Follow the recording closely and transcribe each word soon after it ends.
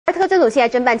特侦组现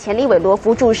在侦办前立委罗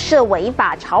福助涉违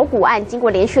法炒股案，经过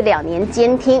连续2年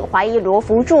监听，怀疑罗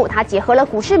福助他结合了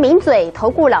股市名嘴、投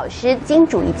顾老师、金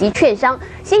主以及券商，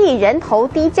先以人头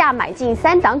低价买进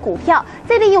3档股票，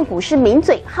再利用股市名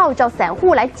嘴号召散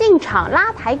户来进场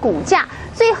拉抬股价，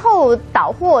最后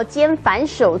倒货兼反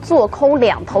手做空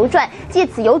2头赚，借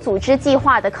此有组织计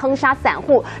划的坑杀散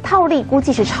户，套利估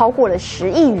计是超过了10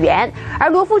亿元。而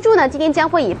罗福助呢，今天将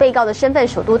会以被告的身份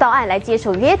首度到案来接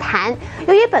受约谈。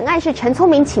由于本案是陈聪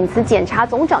明请辞检察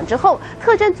总长之后，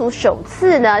特侦组首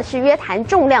次呢是约谈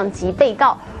重量级被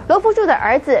告。罗福助的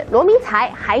儿子罗明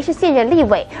才还是现任立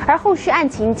委，而后续案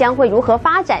情将会如何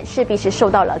发展，势必是受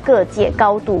到了各界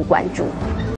高度关注。